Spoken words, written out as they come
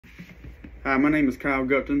Hi, my name is Kyle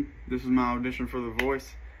Gupton. This is my audition for The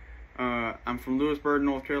Voice. I'm from Lewisburg,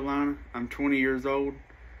 North Carolina. I'm 20 years old.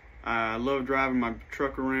 I love driving my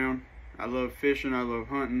truck around. I love fishing, I love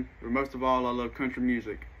hunting, but most of all, I love country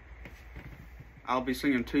music. I'll be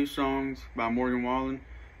singing 2 songs by Morgan Wallen.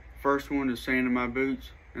 First one is Sand in My Boots,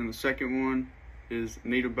 and the second one is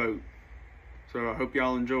Need a Boat. So I hope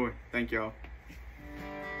y'all enjoy. Thank y'all.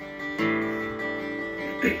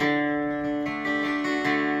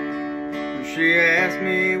 She asked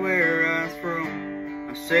me where I was from.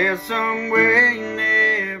 I said somewhere you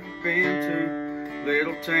never been to.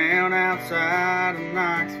 Little town outside of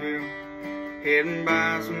Knoxville, heading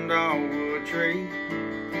by some dogwood trees.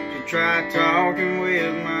 She tried talking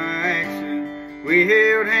with my accent. We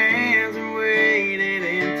held hands and waded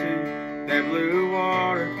into that blue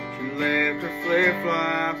water. She left her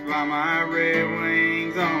flip-flops by my Red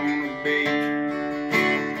Wings on the beach.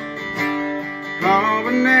 Oh,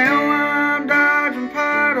 but now I'm dodging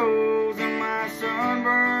puddles in my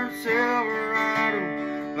sunburned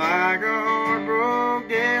Silverado, like a heartbroken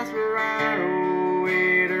desperado,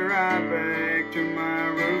 headed right back to my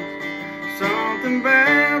roots. Something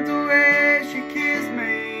about the way she kissed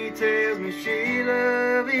me tells me she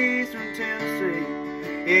loved Eastern Tennessee.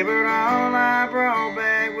 Yeah, but all I brought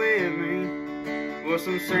back with me was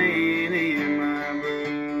some sand in my boots.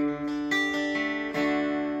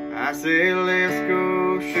 I said, let's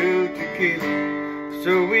go shoot tequila.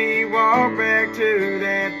 So we walked back to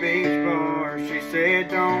that beach bar. She said,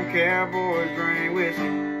 don't cowboys drink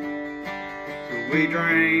whiskey. So we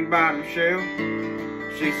drank bottom shelf.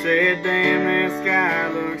 She said, damn, that sky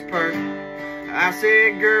looks perfect. I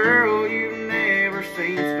said, girl, you've never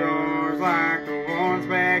seen stars like the ones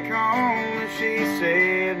back home. And she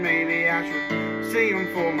said, maybe I should see them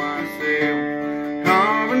for myself.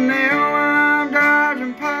 Oh, but now I'm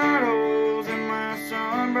dodging puddles in my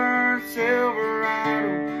sunburned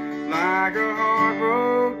Silverado, like a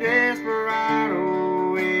heartbroken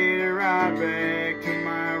desperado, headed right back to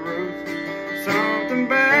my roots. Something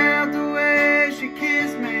about the way she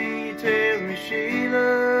kissed me tells me she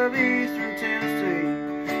loved Eastern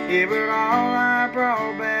Tennessee. Yeah, but all I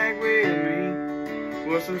brought back with me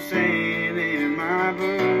was some sand in my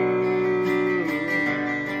boots.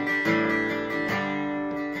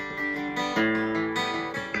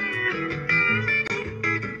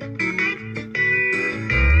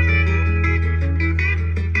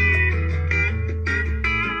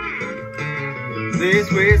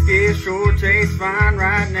 This whiskey sure tastes fine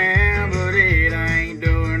right now, but it ain't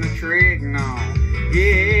doing the trick, no.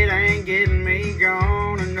 Yeah, it ain't getting me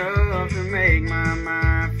gone enough to make my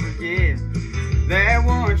mind forget. That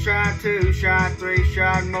 1 shot, 2 shot, 3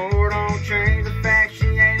 shot more don't change the fact she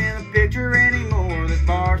ain't in the picture anymore. This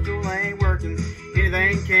bar still ain't working.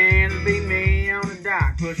 Anything can to be me on the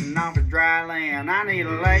dock, pushing off the dry land. I need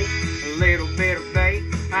a lake, a little bit of bait.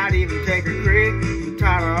 I'd even take a creek. I'm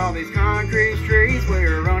tired of all these concrete streets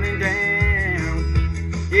we're running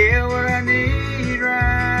down. Yeah, what I need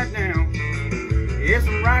right now is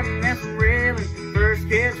some writing and some reeling. First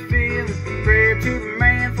catch feeling, prayer to the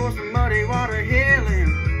man for some muddy water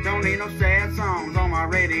healing. Don't need no sad songs on my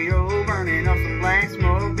radio, burning up some black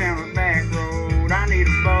smoke down the back road. I need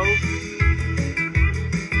a boat.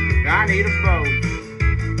 I need a boat.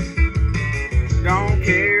 Don't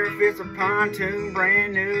care if it's a pontoon,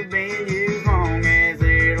 brand new, being used, long as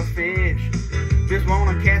it'll fish. Just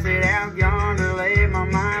wanna cast it out yonder, let my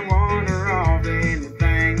mind